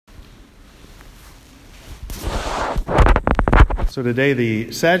So today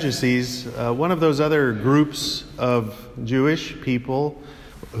the Sadducees, one of those other groups of Jewish people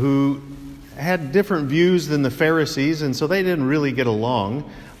who had different views than the Pharisees, and so they didn't really get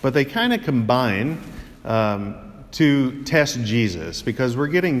along, but they kind of combine to test Jesus, because we're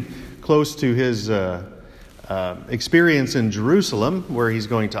getting close to his experience in Jerusalem, where he's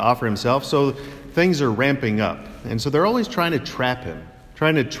going to offer himself, so things are ramping up. And so they're always trying to trap him,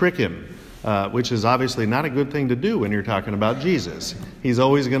 trying to trick him, which is obviously not a good thing to do when you're talking about Jesus. He's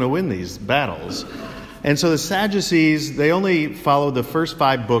always going to win these battles. And so the Sadducees, they only followed the first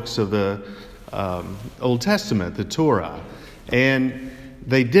 5 books of the Old Testament, the Torah. And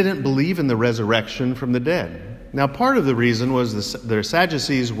they didn't believe in the resurrection from the dead. Now, part of the reason was the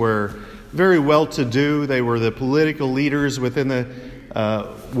Sadducees were very well-to-do. They were the political leaders within the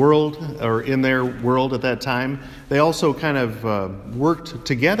world, or in their world at that time. They also kind of worked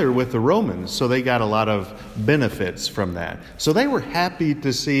together with the Romans, so they got a lot of benefits from that. So they were happy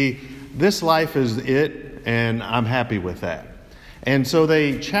to see this life is it, and I'm happy with that. And so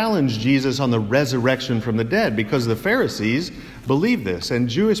they challenged Jesus on the resurrection from the dead, because the Pharisees believed this. And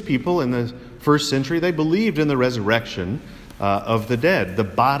Jewish people in the first century, they believed in the resurrection of the dead, the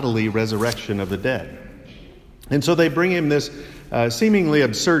bodily resurrection of the dead. And so they bring him this seemingly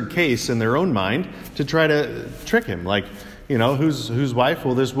absurd case in their own mind to try to trick him. Like, you know, whose wife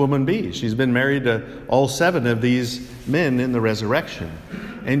will this woman be? She's been married to all 7 of these men in the resurrection.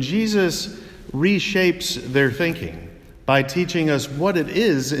 And Jesus reshapes their thinking by teaching us what it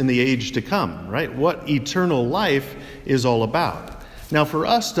is in the age to come, right? What eternal life is all about. Now, for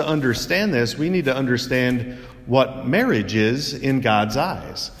us to understand this, we need to understand what marriage is in God's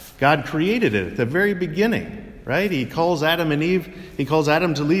eyes. God created it at the very beginning, right? He calls Adam and Eve, he calls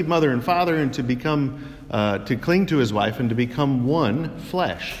Adam to leave mother and father and to become, to cling to his wife and to become one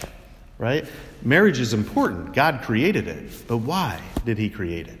flesh, right? Marriage is important. God created it. But why did he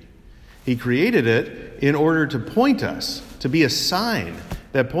create it? He created it in order to point us, to be a sign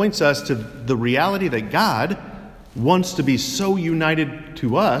that points us to the reality that God wants to be so united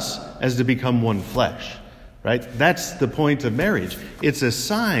to us as to become one flesh, right? That's the point of marriage. It's a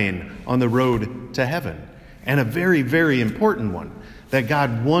sign on the road to heaven, and a very, very important one, that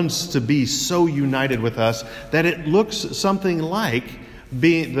God wants to be so united with us that it looks something like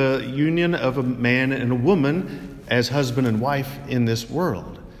being the union of a man and a woman as husband and wife in this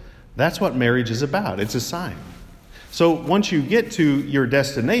world. That's what marriage is about. It's a sign. So once you get to your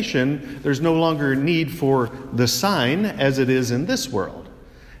destination, there's no longer need for the sign as it is in this world.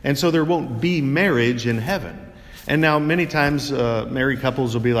 And so there won't be marriage in heaven. And now many times married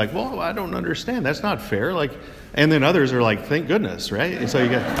couples will be like, well, I don't understand. That's not fair. And then others are like, thank goodness, right? And so you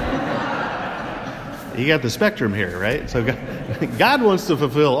got the spectrum here, right? So God wants to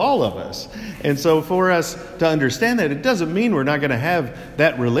fulfill all of us. And so for us to understand that, it doesn't mean we're not going to have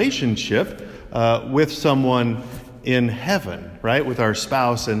that relationship with someone in heaven, right? With our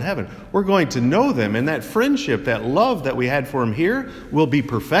spouse in heaven. We're going to know them, and that friendship, that love that we had for them here will be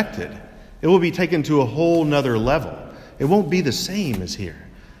perfected. It will be taken to a whole nother level. It won't be the same as here.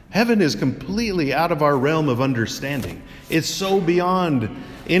 Heaven is completely out of our realm of understanding. It's so beyond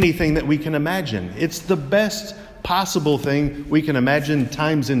anything that we can imagine. It's the best possible thing we can imagine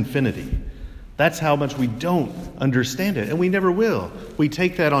times infinity. That's how much we don't understand it, and we never will. We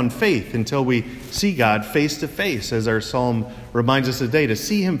take that on faith until we see God face to face, as our psalm reminds us today. To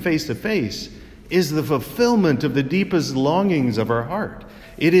see him face to face is the fulfillment of the deepest longings of our heart.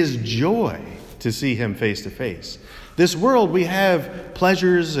 It is joy to see him face to face. This world, we have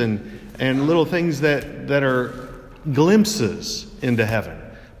pleasures and little things that are glimpses into heaven,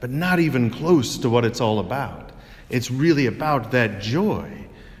 but not even close to what it's all about. It's really about that joy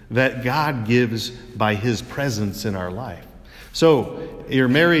that God gives by his presence in our life. So you're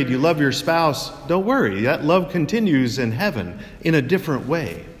married, you love your spouse, don't worry. That love continues in heaven in a different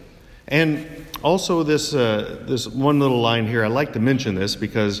way. And also this one little line here, I like to mention this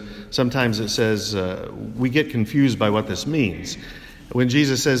because sometimes it says we get confused by what this means. When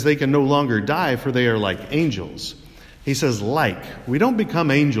Jesus says they can no longer die, for they are like angels. He says like. We don't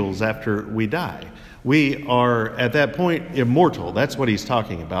become angels after we die. We are, at that point, immortal. That's what he's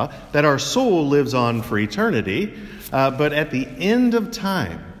talking about. That our soul lives on for eternity. But at the end of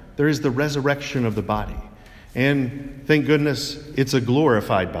time, there is the resurrection of the body. And thank goodness it's a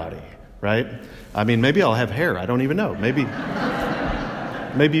glorified body, right? I mean, maybe I'll have hair. I don't even know. Maybe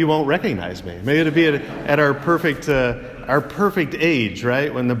you won't recognize me. Maybe it'll be at our perfect age,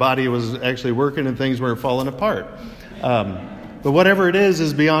 right? When the body was actually working and things weren't falling apart. But whatever it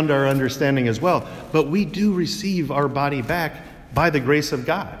is beyond our understanding as well. But we do receive our body back by the grace of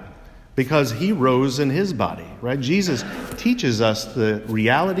God. because he rose in his body, right? Jesus teaches us the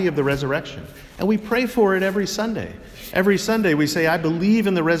reality of the resurrection, and we pray for it every Sunday. Every Sunday we say, I believe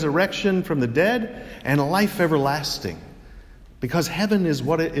in the resurrection from the dead and life everlasting, because heaven is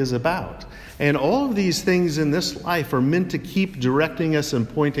what it is about. And all of these things in this life are meant to keep directing us and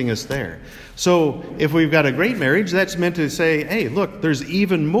pointing us there. So if we've got a great marriage, that's meant to say, hey, look, there's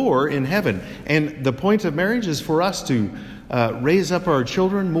even more in heaven. And the point of marriage is for us to raise up our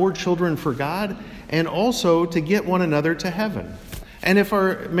children, more children for God, and also to get one another to heaven. And if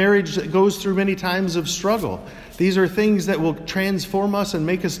our marriage goes through many times of struggle, these are things that will transform us and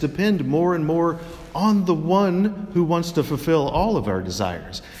make us depend more and more on the one who wants to fulfill all of our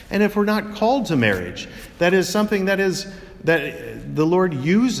desires. And if we're not called to marriage, that is something that the Lord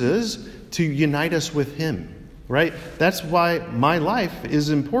uses to unite us with him, right? That's why my life is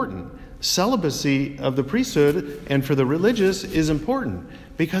important. Celibacy of the priesthood and for the religious is important,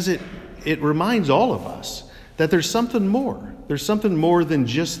 because it reminds all of us that there's something more. There's something more than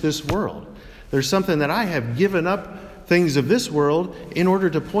just this world. There's something that I have given up things of this world in order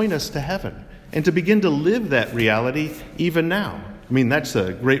to point us to heaven and to begin to live that reality even now. I mean, that's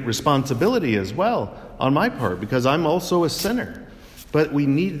a great responsibility as well on my part, because I'm also a sinner. But we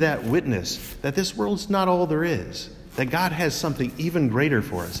need that witness that this world's not all there is, that God has something even greater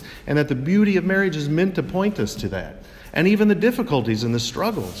for us, and that the beauty of marriage is meant to point us to that. And even the difficulties and the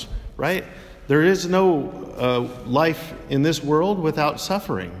struggles, right? There is no life in this world without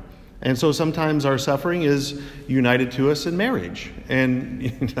suffering. And so sometimes our suffering is united to us in marriage. And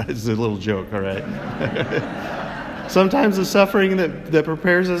it's a little joke, all right? Sometimes the suffering that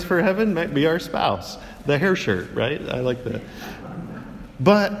prepares us for heaven might be our spouse. The hair shirt, right? I like that.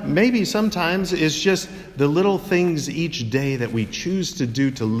 But maybe sometimes it's just the little things each day that we choose to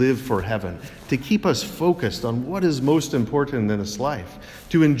do to live for heaven, to keep us focused on what is most important in this life,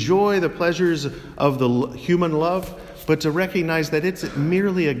 to enjoy the pleasures of the human love, but to recognize that it's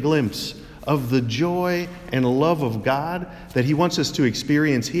merely a glimpse of the joy and love of God that he wants us to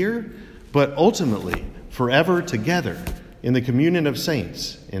experience here, but ultimately forever together in the communion of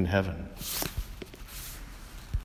saints in heaven.